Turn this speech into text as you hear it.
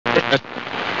Hi,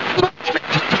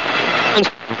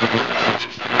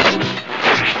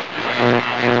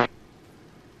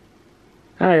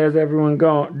 how's everyone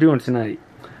doing tonight?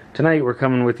 Tonight we're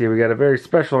coming with you. We got a very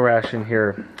special ration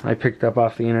here I picked up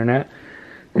off the internet.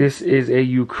 This is a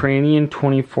Ukrainian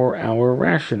 24-hour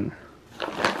ration. Take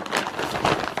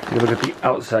a look at the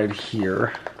outside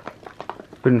here.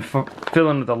 Been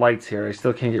filling with the lights here. I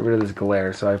still can't get rid of this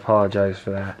glare, so I apologize for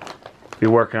that. Be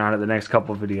working on it the next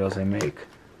couple of videos I make.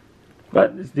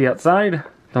 But it's the outside. I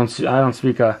don't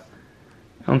speak an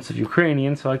ounce of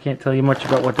Ukrainian, so I can't tell you much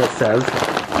about what that says,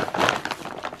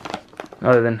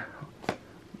 other than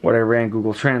what I ran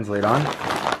Google Translate on.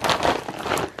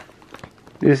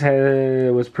 This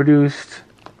was produced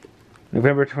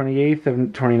November 28th of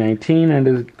 2019 and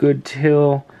is good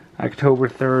till October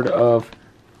 3rd of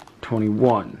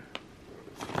 21.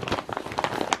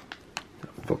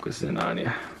 Focus in on you.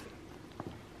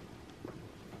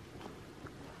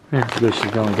 That's good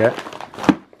she's gonna get.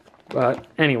 But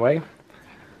anyway,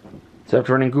 so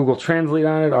after running Google Translate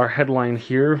on it, our headline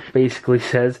here basically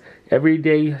says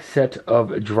everyday set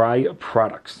of dry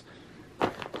products.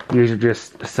 These are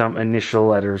just some initial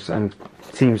letters and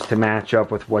seems to match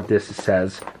up with what this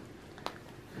says.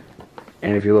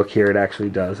 And if you look here, it actually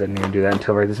does. I didn't even do that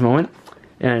until right this moment.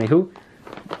 And anywho,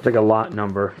 it's like a lot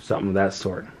number, something of that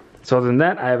sort. So other than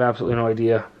that, I have absolutely no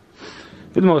idea,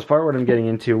 for the most part, what I'm getting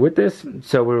into with this.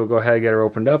 So we will go ahead and get her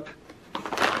opened up.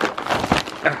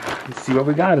 Let's see what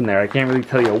we got in there. I can't really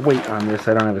tell you a weight on this.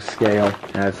 I don't have a scale,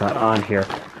 and it's not on here.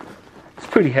 It's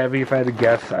pretty heavy. If I had to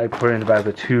guess, I'd put it in about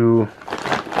the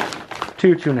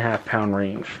 2.5 pound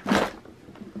range.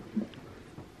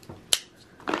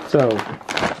 So,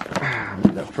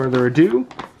 without further ado,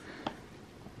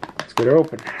 let's get her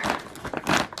open.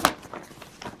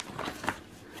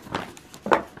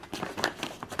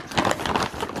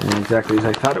 And exactly as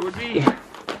I thought it would be.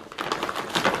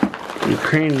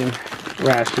 Ukrainian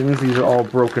rations. These are all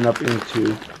broken up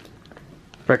into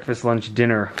breakfast, lunch,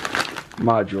 dinner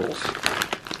modules.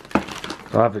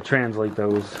 So I'll have to translate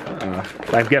those.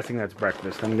 I'm guessing that's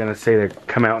breakfast. I'm going to say they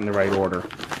come out in the right order.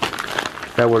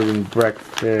 That would have been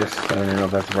breakfast. I don't even know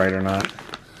if that's right or not.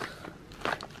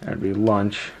 That would be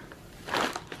lunch.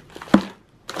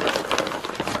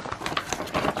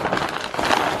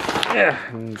 Yeah,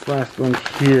 and this last one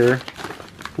here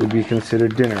would be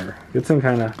considered dinner. Get some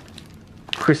kind of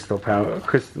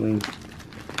crystalline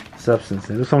substance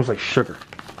in it. It's almost like sugar.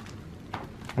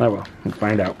 Oh well, we'll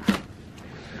find out.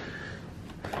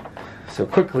 So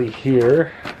quickly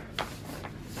here,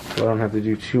 so I don't have to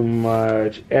do too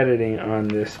much editing on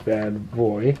this bad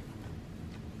boy.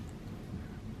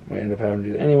 Might end up having to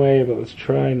do that anyway, but let's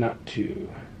try not to.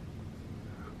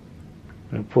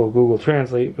 I'm going to pull Google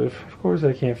Translate, but of course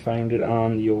I can't find it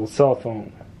on the old cell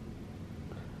phone.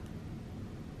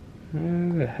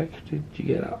 Where the heck did you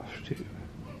get off to?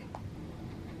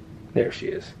 There she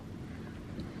is.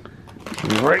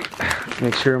 Right.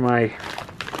 Make sure my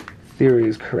theory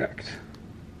is correct.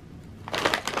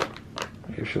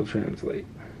 Here she'll translate.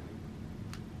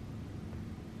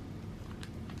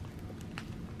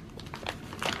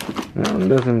 That one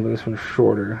doesn't, but this one's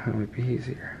shorter. That might be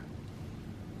easier.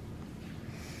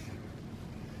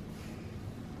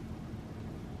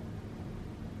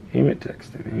 Aim at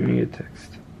text. I'm aiming at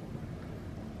text.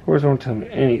 Of course, it won't tell me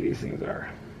any of these things are.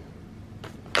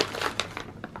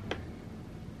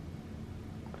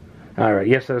 Alright,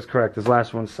 yes, that is correct. This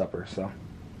last one's supper, so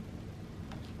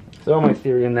my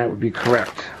theory in that would be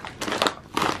correct.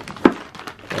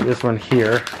 And this one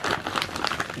here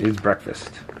is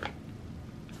breakfast.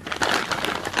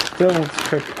 So let's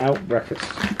check out breakfast.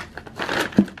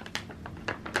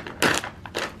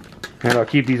 And I'll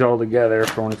keep these all together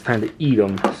for when it's time to eat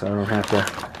them, so I don't have to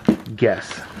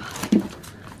guess.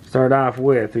 Start off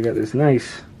with, we got this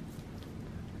nice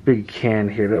big can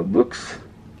here that looks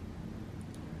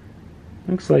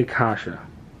like kasha.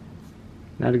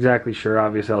 Not exactly sure.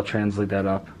 Obviously, I'll translate that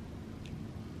up.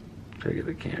 Try to get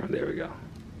the camera. There we go.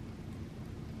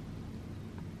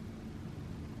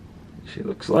 She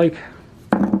looks like.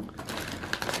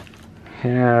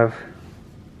 Have.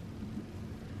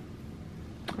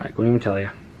 I couldn't even tell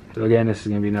you. So again, this is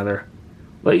going to be another.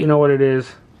 Let you know what it is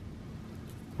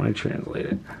when I translate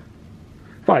it.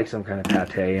 Probably some kind of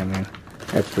pate. I mean,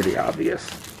 that's pretty obvious.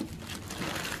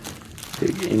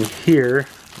 In here,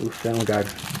 oof, oh god,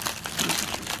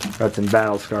 got some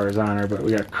battle scars on her, but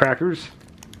we got crackers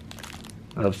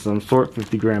of some sort,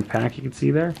 50-gram pack you can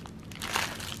see there.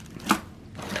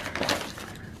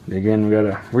 And again, we got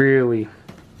a really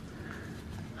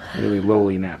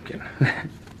lowly napkin.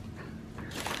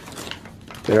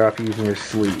 Better off using your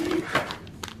sleeve.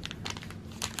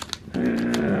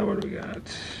 What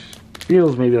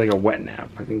feels maybe like a wet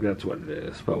nap. I think that's what it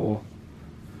is, but we'll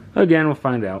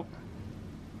find out.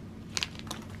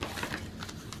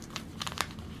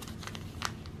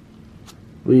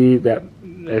 Leave that.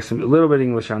 There's a little bit of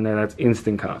English on there. That's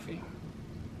instant coffee.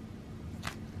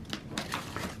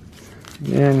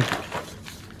 And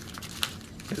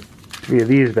 3 of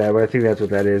these bad, but I think that's what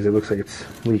that is. It looks like it's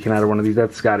leaking out of one of these.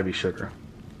 That's got to be sugar.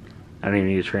 I don't even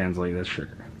need to translate. That's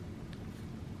sugar.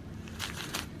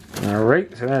 All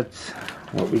right, so that's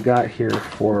what we got here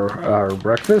for our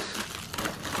breakfast.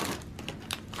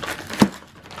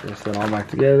 Press that all back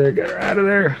together. Get her out of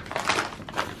there.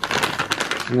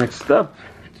 Next up,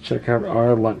 check out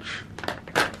our lunch.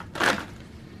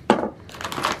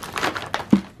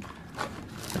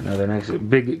 Another nice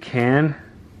big can.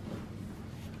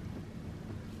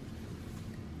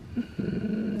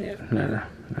 Yeah, not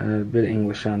a bit of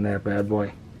English on that bad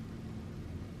boy.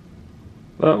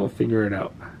 But we'll figure it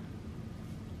out.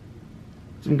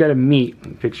 Some kind of meat. The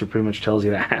picture pretty much tells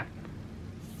you that.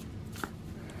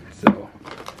 So,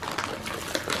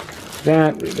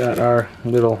 that, we got our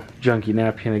little junky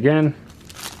napkin again.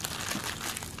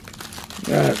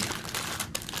 Got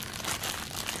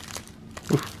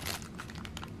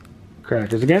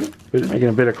crackers again. Making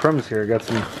a bit of crumbs here. Got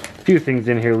some few things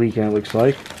in here leaking, it looks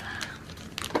like.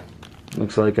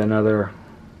 Looks like another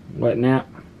wet nap.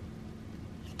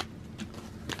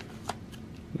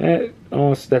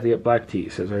 Almost that they get black tea,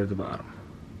 says right at the bottom.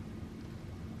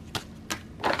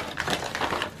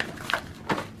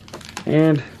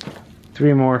 And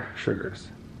 3 more sugars.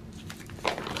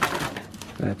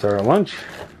 That's our lunch.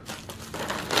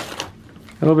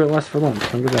 A little bit less for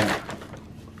lunch, look at that.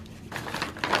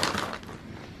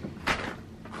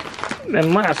 And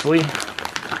then lastly,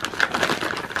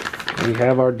 we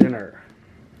have our dinner.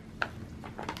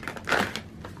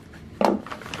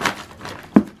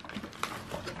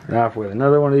 Off with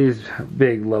another one of these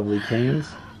big lovely cans.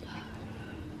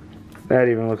 That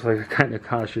even looks like a kind of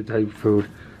kosher type food.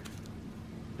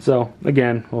 So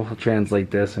again, we'll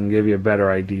translate this and give you a better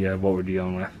idea of what we're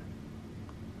dealing with.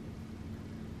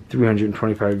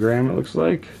 325 gram it looks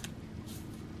like.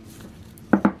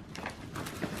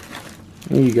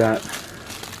 And you got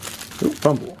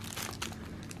Bumble.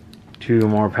 2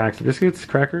 more packs of biscuits,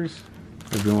 crackers,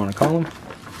 whatever you want to call them.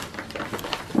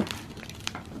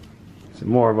 Some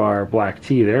more of our black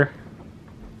tea there.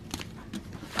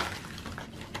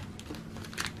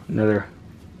 Another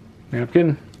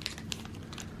napkin.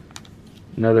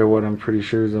 Another what I'm pretty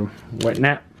sure is a wet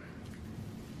nap.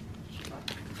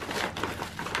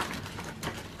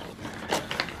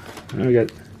 And we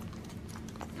got,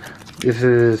 this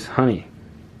is honey.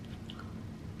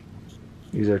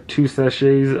 These are 2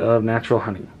 sachets of natural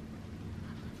honey.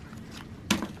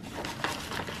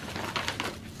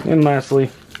 And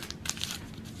lastly,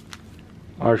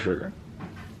 our sugar.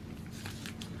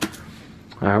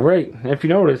 Alright, if you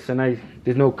notice, and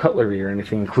there's no cutlery or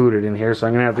anything included in here, so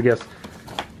I'm gonna have to guess.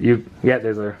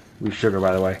 There's a sugar,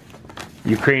 by the way.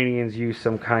 Ukrainians use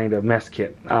some kind of mess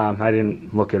kit. I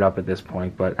didn't look it up at this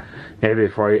point, but maybe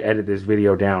before I edit this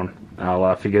video down,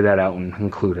 I'll figure that out and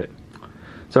include it.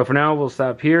 So for now, we'll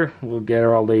stop here. We'll get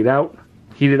her all laid out,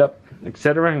 heat it up,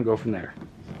 etc., and go from there.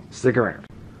 Stick around.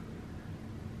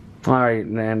 Alright,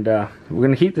 and we're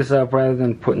going to heat this up rather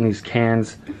than putting these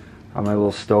cans on my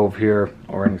little stove here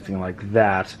or anything like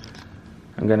that.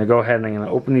 I'm going to go ahead and I'm going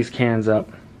to open these cans up.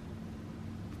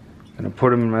 I'm going to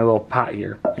put them in my little pot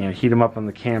here and heat them up on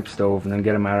the camp stove and then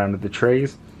get them out onto the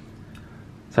trays.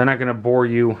 So I'm not going to bore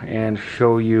you and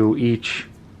show you each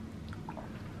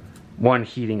one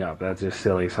heating up. That's just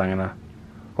silly. So I'm going to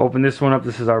open this one up.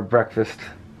 This is our breakfast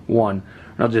one.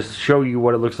 And I'll just show you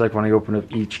what it looks like when I open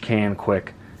up each can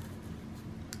quick.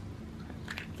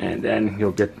 And then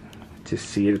you'll get to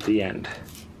see it at the end.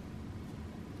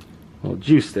 A little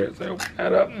juice there, so open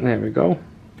that up. There we go.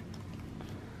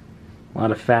 A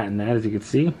lot of fat in that, as you can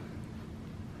see.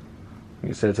 Like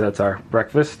I said, so that's our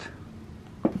breakfast.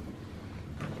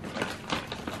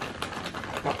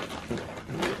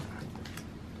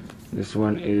 This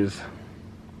one is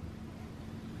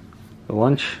the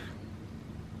lunch.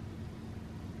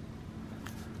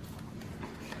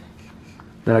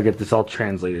 Then I'll get this all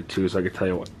translated too, so I can tell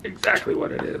you exactly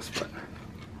what it is.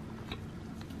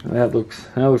 But that looks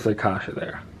like kasha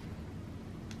there.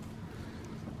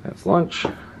 That's lunch.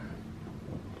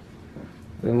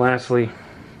 Then lastly,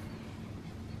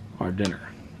 our dinner.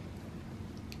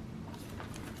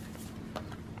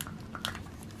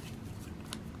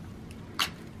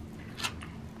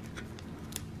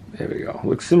 There we go.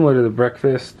 Looks similar to the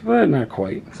breakfast, but not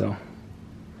quite. So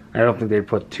I don't think they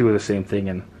put 2 of the same thing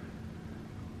in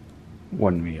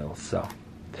one meal. So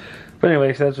But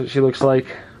anyway, so that's what she looks like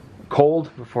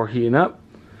cold before heating up.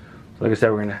 So like I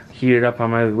said, we're going to heat it up on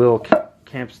my little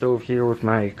camp stove here with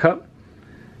my cup.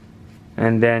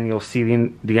 And then you'll see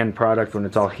the end product when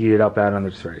it's all heated up out on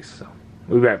the trays. So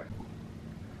we'll be right back.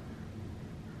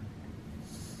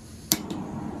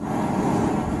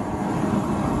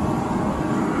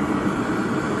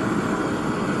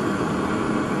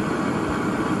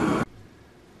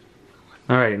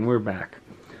 Alright, and we're back.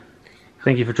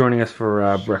 Thank you for joining us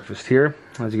for breakfast here.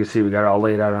 As you can see, we got it all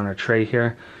laid out on our tray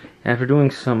here. And after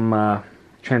doing some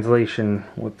translation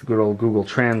with the good old Google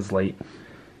Translate,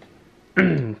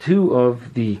 2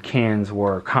 of the cans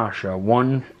were kasha.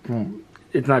 One,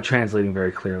 it's not translating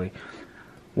very clearly.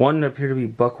 One appeared to be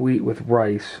buckwheat with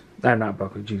rice. Not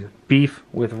buckwheat, Jesus. Beef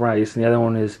with rice. And the other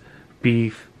one is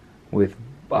beef with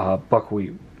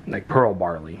buckwheat, like pearl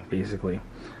barley, basically.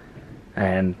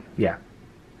 And yeah.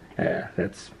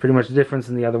 That's pretty much the difference.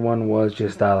 And the other one was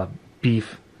just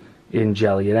beef in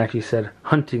jelly. It actually said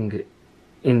hunting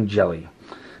in jelly.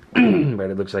 But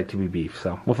it looks like to be beef.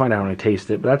 So we'll find out when we taste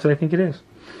it. But that's what I think it is.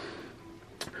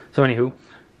 So anywho,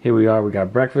 here we are. We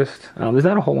got breakfast. There's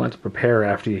not a whole lot to prepare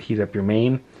after you heat up your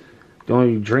main. The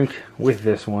only drink with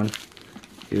this one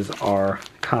is our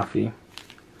coffee.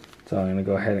 So I'm going to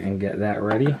go ahead and get that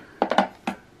ready.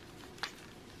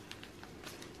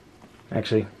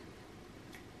 Actually,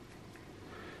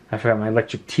 I forgot my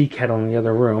electric tea kettle in the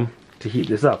other room to heat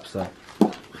this up, so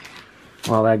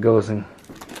while that goes and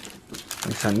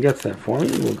my son gets that for me,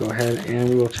 we'll go ahead and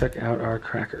we will check out our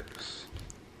crackers.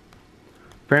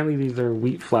 Apparently these are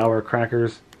wheat flour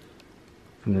crackers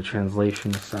from the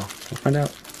translation, so we'll find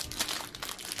out.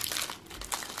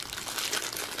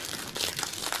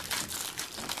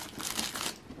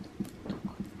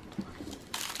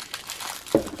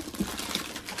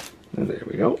 And there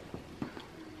we go.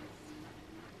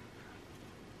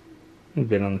 A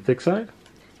bit on the thick side.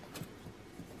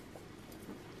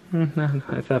 I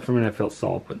thought for a minute I felt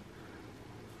salt, but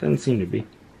doesn't seem to be.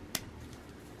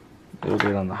 A little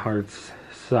bit on the hard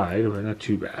side, but not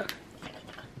too bad.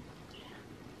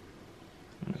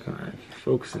 Okay,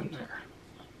 focus in there.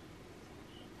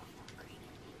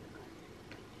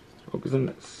 Focus on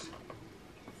this.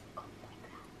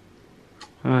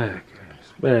 Oh,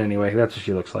 but anyway, that's what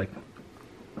she looks like.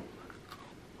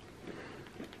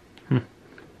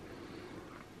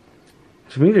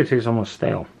 To me, they taste almost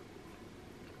stale.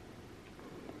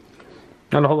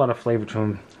 Not a whole lot of flavor to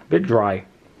them. A bit dry.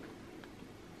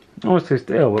 Almost taste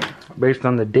stale, but based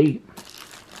on the date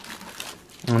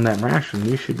on that ration,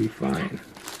 you should be fine.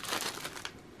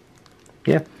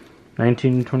 Yeah,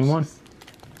 1921.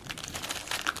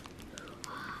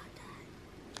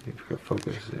 If you could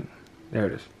focus in. There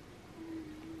it is.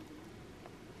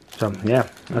 So, yeah,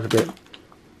 that's a bit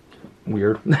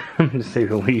weird, to say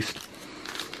the least.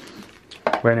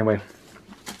 But anyway,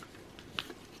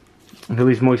 at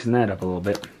least moisten that up a little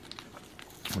bit.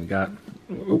 We got,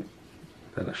 oh,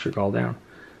 that shook all down.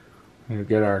 We'll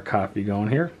get our coffee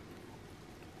going here.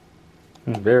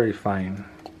 Very fine.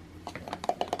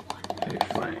 Very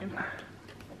fine.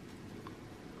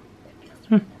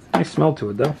 Nice smell to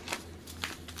it though.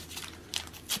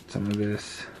 Some of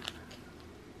this.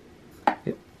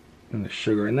 Yep. And the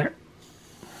sugar in there.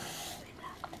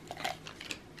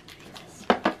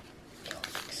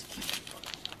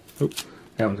 Oop,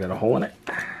 that one's got a hole in it.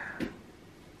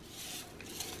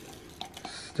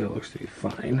 Still looks to be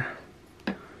fine.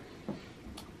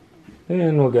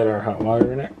 And we'll get our hot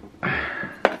water in it.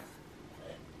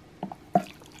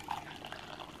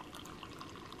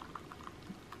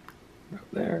 Up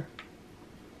there.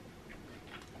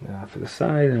 Now for the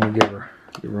side, and we'll give her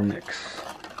a mix.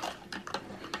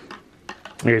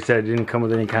 Like I said, it didn't come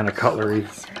with any kind of cutlery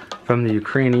from the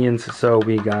Ukrainians, so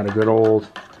we got a good old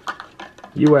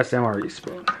US MRE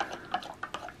spoon.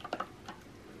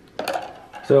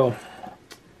 So,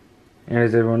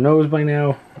 as everyone knows by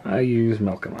now, I use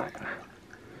milk in mine.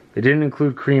 They didn't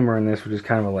include creamer in this, which is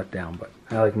kind of a letdown, but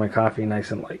I like my coffee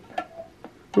nice and light.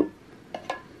 Oop.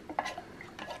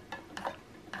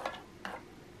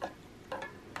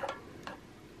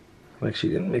 Like she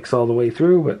didn't mix all the way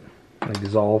through, but I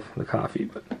dissolve the coffee,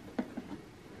 but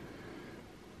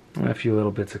a few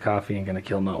little bits of coffee ain't gonna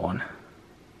kill no one.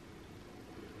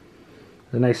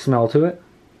 There's a nice smell to it.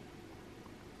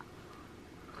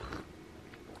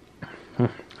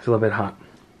 It's a little bit hot.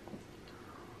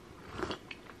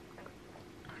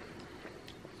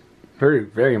 Very,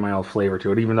 very mild flavor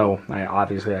to it, even though I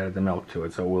obviously added the milk to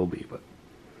it, so it will be. But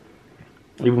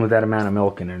even with that amount of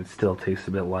milk in it, it still tastes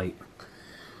a bit light.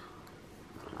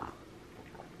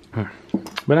 But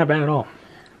not bad at all.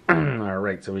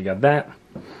 Alright, so we got that.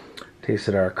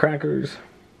 Tasted our crackers.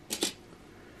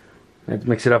 Let's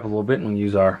mix it up a little bit and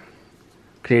use our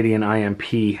Canadian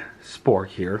IMP spork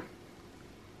here.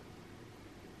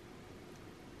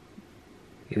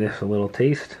 Give this a little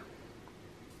taste.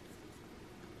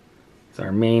 It's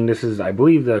our main. This is, I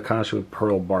believe, the concoction with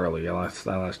pearl barley. I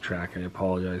lost track. I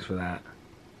apologize for that.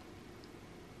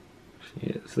 She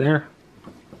is there.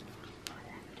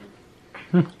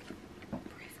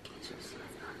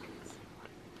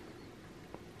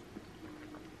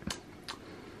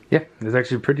 Yeah, it's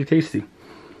actually pretty tasty.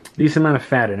 Decent amount of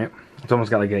fat in it. It's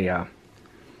almost got like a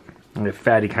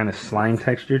fatty kind of slime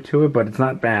texture to it, but it's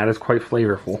not bad. It's quite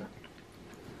flavorful.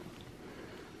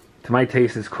 To my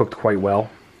taste, it's cooked quite well.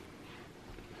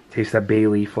 Taste that bay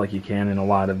leaf like you can in a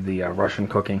lot of the Russian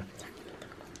cooking.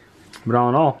 But all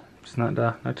in all, it's not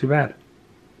too bad.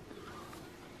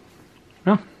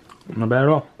 No, not bad at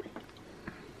all.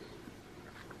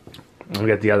 I'll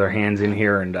get the other hands in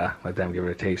here and let them give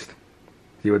it a taste.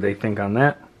 See what they think on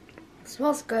that. It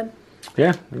smells good.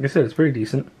 Yeah, like I said, it's pretty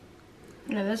decent.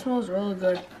 Yeah, this smells really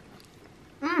good.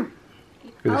 For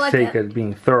the sake of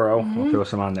being thorough, we'll throw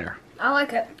some on there. I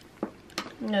like it.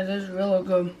 Yeah, this is really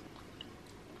good.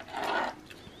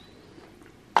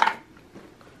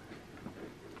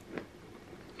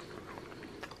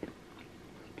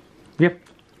 Yep.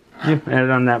 Yep, added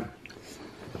on that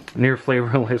near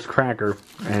flavorless cracker,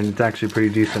 and it's actually pretty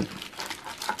decent.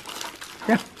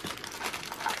 Yeah.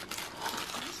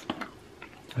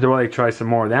 So while I try some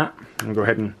more of that, I'm going to go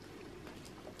ahead and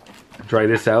try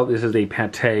this out. This is a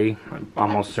pate,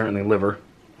 almost certainly liver.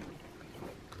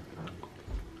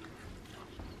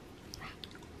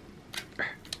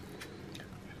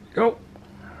 Go.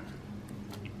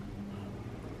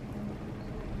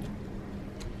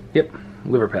 Yep,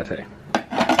 liver pate.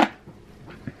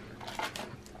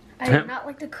 I do not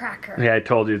like the cracker. Yeah, I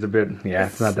told you it's a bit,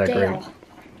 it's not that great.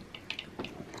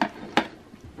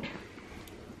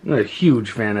 I'm not a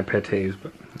huge fan of pates,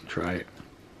 but I'll try it.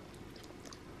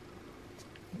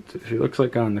 Let's see what she looks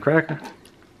like on the cracker.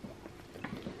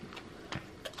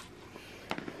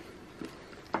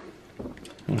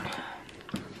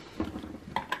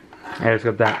 Yeah, it's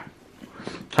got that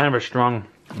kind of a strong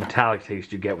metallic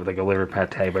taste you get with like a liver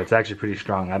pate, but it's actually pretty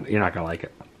strong. You're not going to like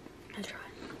it. I'll try.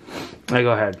 Hey,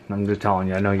 go ahead. I'm just telling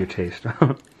you. I know your taste.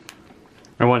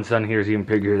 My one son here is even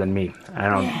piggier than me. I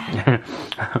don't...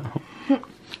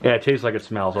 Yeah, it tastes like it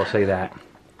smells. I'll say that.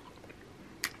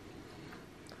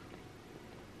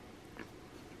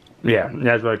 Yeah,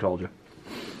 that's what I told you.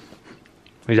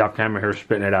 He's off camera here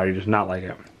spitting it out. He does not like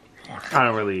it. I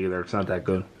don't really either. It's not that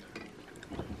good.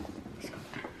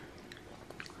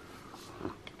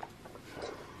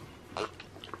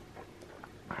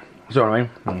 So anyway,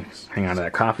 hang on to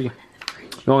that coffee.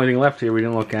 The only thing left here we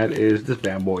didn't look at is this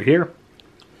bad boy here.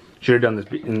 Should have done this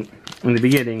in the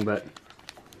beginning, but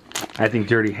I think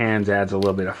dirty hands adds a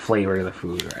little bit of flavor to the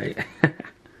food, right?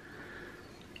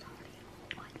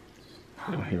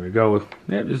 So here we go.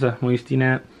 Yeah, just a moisty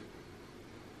nap.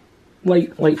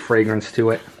 Light fragrance to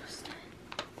it.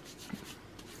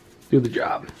 Do the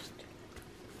job.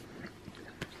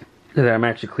 I'm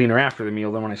actually cleaner after the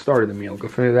meal than when I started the meal. Go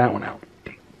figure that one out.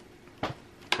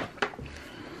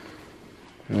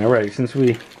 Alright, since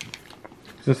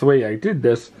the way I did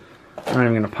this, I'm not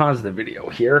even going to pause the video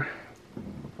here.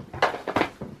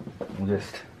 We'll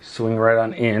just swing right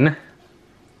on in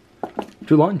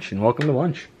to lunch, and welcome to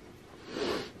lunch.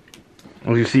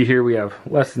 As you see here, we have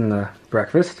less than the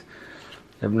breakfast.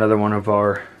 We have another one of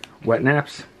our wet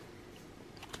naps.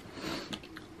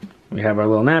 We have our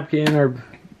little napkin, our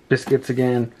biscuits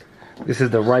again. This is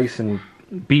the rice and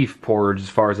beef porridge as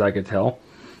far as I could tell.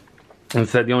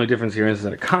 Instead, the only difference here is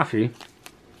that a coffee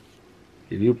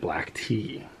give you black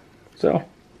tea. So,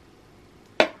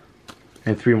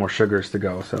 and 3 more sugars to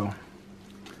go, so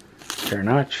fair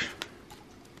notch.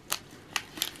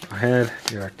 Go ahead,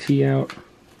 get our tea out.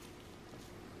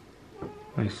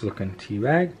 Nice looking tea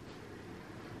bag.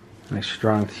 Nice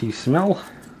strong tea smell,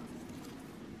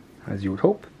 as you would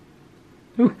hope.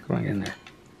 Ooh, going in there.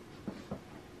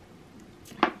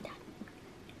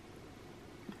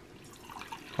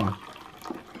 Come on.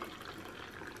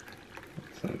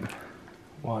 Some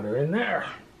water in there.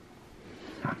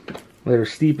 Let her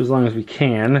steep as long as we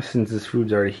can. Since this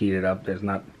food's already heated up, there's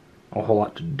not a whole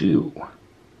lot to do.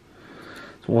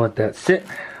 So we'll let that sit.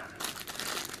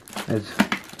 As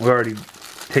we already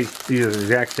taste, these are the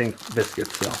exact same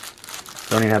biscuits, so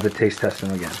don't even have to taste test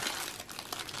them again.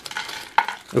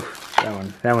 Oof,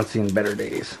 that one's seen better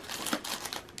days.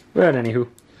 But anywho,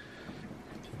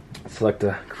 select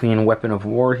a clean weapon of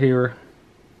war here.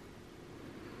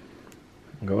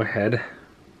 Go ahead.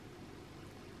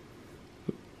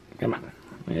 Come on.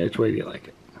 Which way do you like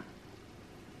it?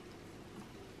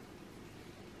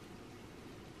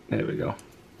 There we go.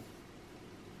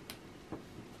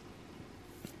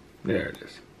 There it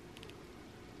is.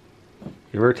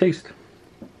 Give her a taste.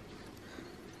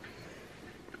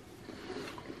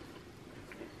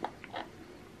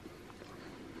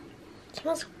 It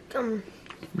smells,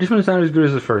 This one's not as good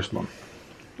as the first one.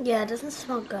 yeah, it doesn't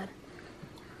smell good.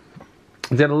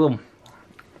 It's got a little,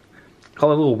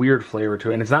 call it a little weird flavor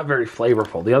to it, and it's not very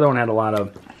flavorful. The other one had a lot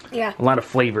of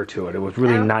flavor to it. It was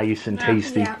really nice and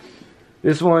tasty. Yeah.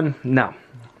 This one, no.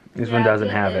 This one doesn't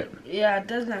have it. Yeah, it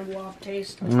doesn't have a lot of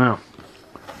taste. No.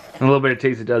 A little bit of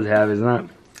taste it does have is not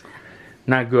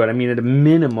good. I mean, at a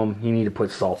minimum, you need to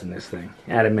put salt in this thing.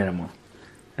 At a minimum.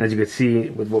 And as you can see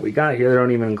with what we got here, they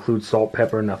don't even include salt,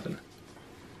 pepper, nothing.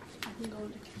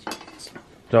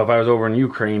 So if I was over in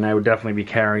Ukraine, I would definitely be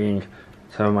carrying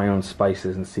some of my own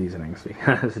spices and seasonings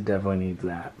because it definitely needs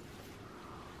that.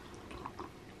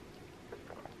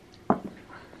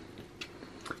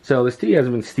 So this tea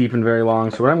hasn't been steeping very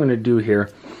long, so what I'm going to do here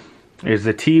is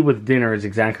the tea with dinner is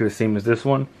exactly the same as this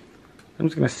one. I'm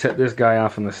just going to set this guy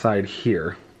off on the side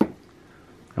here,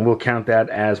 and we'll count that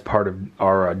as part of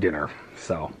our dinner.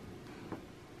 So,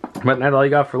 but not all you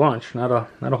got for lunch, not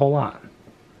a whole lot.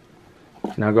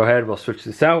 So now go ahead, we'll switch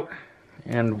this out,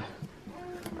 and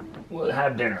we'll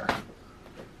have dinner.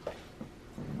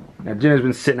 Now dinner's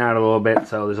been sitting out a little bit,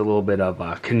 so there's a little bit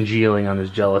of congealing on this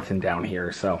gelatin down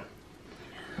here, so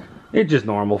it's just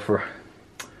normal for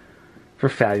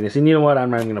fattiness. And you know what, I'm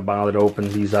not even going to bother to open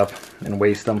these up and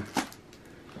waste them.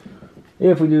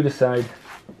 If we do decide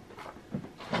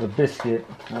the biscuit,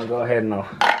 I'll go ahead and I'll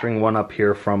bring one up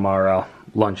here from our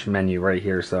lunch menu right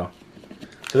here. So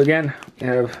again, we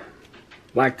have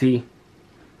black tea.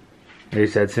 They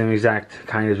said same exact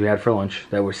kind as we had for lunch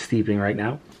that we're steeping right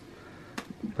now.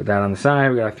 Put that on the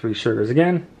side. We got 3 sugars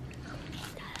again.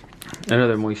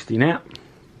 Another moisty nap.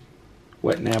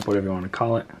 Wet nap, whatever you want to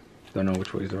call it. Don't know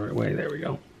which way is the right way. There we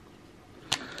go.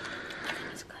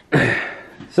 That's good.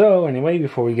 So anyway,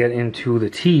 before we get into the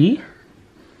tea,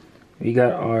 we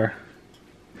got our,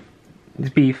 it's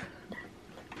beef.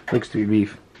 Looks to be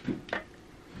beef.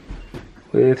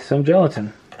 With some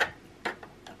gelatin.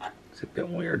 It's a bit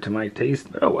weird to my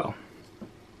taste, but oh well.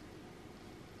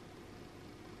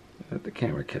 Let the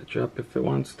camera catch up if it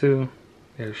wants to.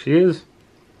 There she is.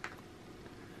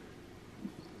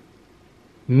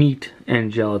 Meat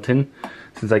and gelatin,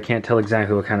 since I can't tell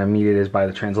exactly what kind of meat it is by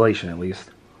the translation at least.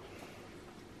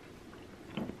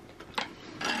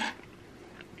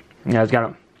 Yeah, it's got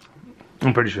a,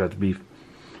 I'm pretty sure that's beef.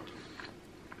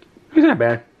 It's not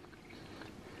bad.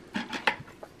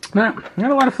 Not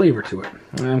a lot of flavor to it.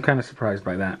 I'm kind of surprised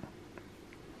by that.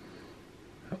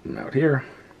 Open out here.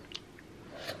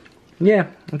 Yeah,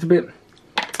 it's a bit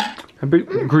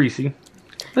greasy.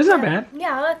 It's not bad.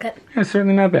 Yeah, I like it. Yeah, it's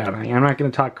certainly not bad. I'm not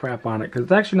going to talk crap on it because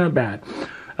it's actually not bad.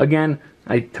 Again,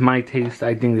 to my taste,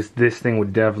 I think this thing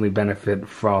would definitely benefit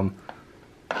from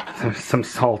some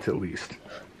salt at least.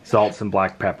 Salt, some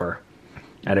black pepper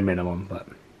at a minimum.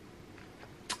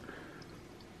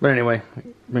 But anyway,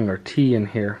 bring our tea in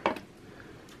here.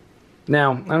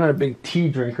 Now, I'm not a big tea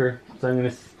drinker, so I'm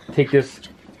going to take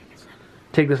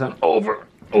this on over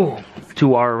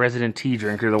to our resident tea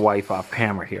drinker, the wife, off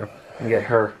camera here, and get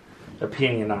her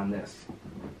opinion on this.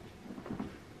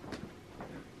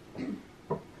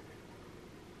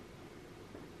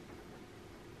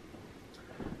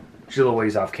 She's a little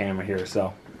ways off camera here,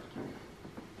 so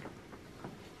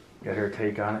get her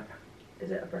take on it.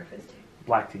 Is it a breakfast tea?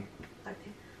 Black tea. Black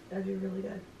tea. That'd be really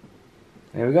good.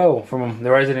 There we go. From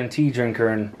the resident tea drinker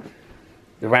and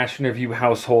the Ration Review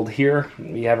household here,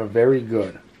 we have a very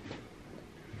good.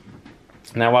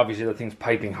 Now, obviously, the thing's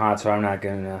piping hot, so I'm not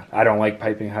gonna. I don't like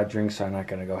piping hot drinks, so I'm not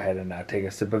gonna go ahead and take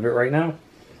a sip of it right now.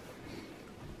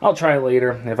 I'll try it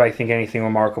later. If I think anything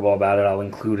remarkable about it, I'll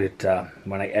include it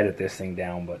when I edit this thing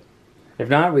down. But if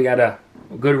not, we got a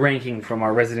good ranking from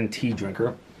our resident tea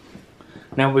drinker.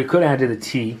 Now, we could add to the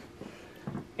tea,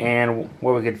 and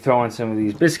what we could throw in some of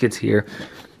these biscuits here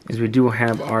is we do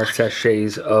have our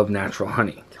sachets of natural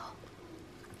honey.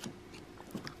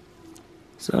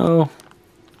 So.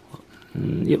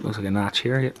 Yep, looks like a notch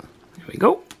here. Yep, there we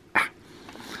go.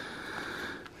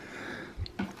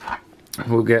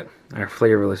 We'll get our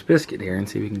flavorless biscuit here and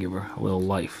see if we can give her a little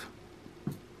life.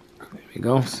 There we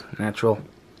go, natural.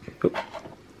 Oop, a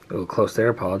little close there,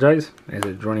 apologize. As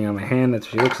it's running on my hand, that's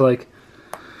what she looks like.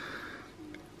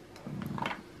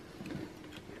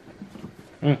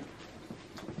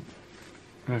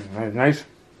 Nice.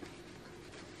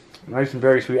 Nice and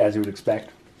very sweet, as you would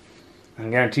expect. I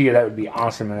guarantee you that would be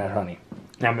awesome in that honey.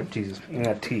 Jesus, in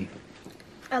that tea.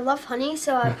 I love honey,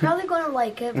 so I'm probably going to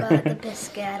like it, but the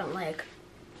biscuit I don't like.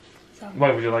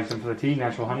 What, would you like some for the tea?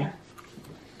 Natural honey? Yeah.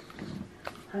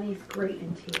 Honey's great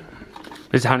in tea.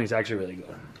 This honey's actually really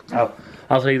good.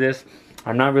 I'll tell you this.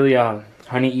 I'm not really a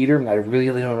honey eater. I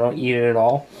really don't eat it at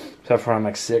all. Except for when I'm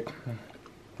like sick.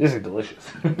 This is delicious.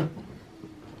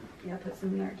 Yeah, put some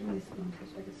in there. Give me a spoon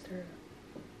so I can stir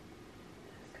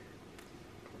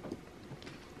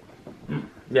it up.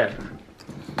 Yeah.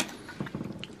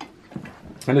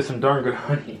 And it's some darn good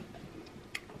honey.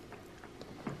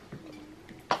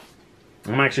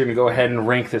 I'm actually going to go ahead and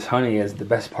rank this honey as the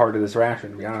best part of this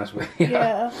ration, to be honest with you.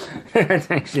 Yeah.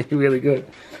 It's actually really good.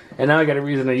 And now I got a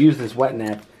reason to use this wet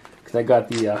nap, because I got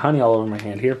the honey all over my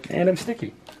hand here, and I'm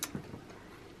sticky.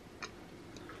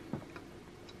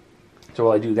 So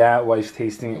while I do that, Wife's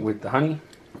tasting it with the honey.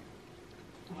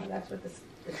 Oh, that's what the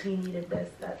tea needed.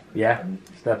 Yeah,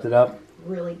 stepped it up.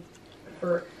 Really,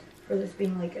 for this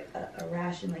being like a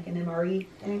ration, like an MRE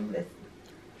thing, this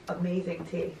amazing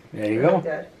tea. There you Really go.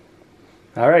 good.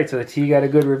 Alright, so the tea got a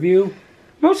good review.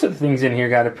 Most of the things in here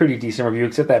got a pretty decent review,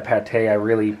 except that pate. I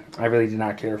really did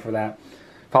not care for that.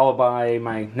 Followed by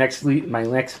my next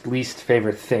least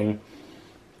favorite thing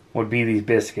would be these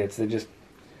biscuits. They just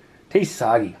taste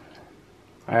soggy.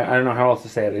 I don't know how else to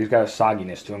say it. They've got a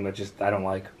sogginess to them that just I don't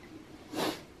like.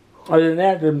 Other than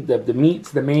that, the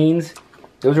meats, the mains,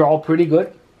 those are all pretty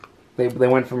good. They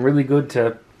went from really good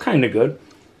to kind of good.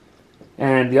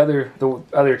 And the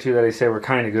other two that I say were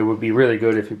kind of good would be really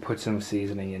good if you put some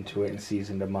seasoning into it and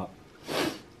seasoned them up.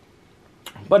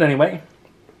 But anyway,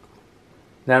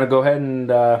 now to go ahead and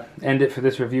end it for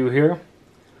this review here.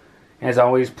 As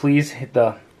always, please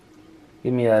give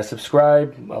me a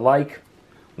subscribe, a like,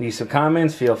 leave some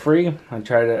comments. Feel free. I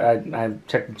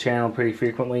check the channel pretty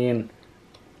frequently and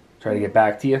try to get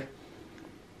back to you.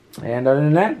 And other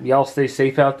than that, y'all stay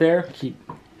safe out there.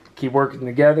 Keep working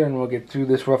together, and we'll get through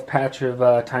this rough patch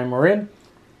of time we're in.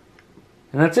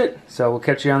 And that's it. So we'll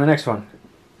catch you on the next one.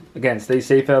 Again, stay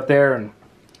safe out there, and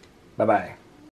bye-bye.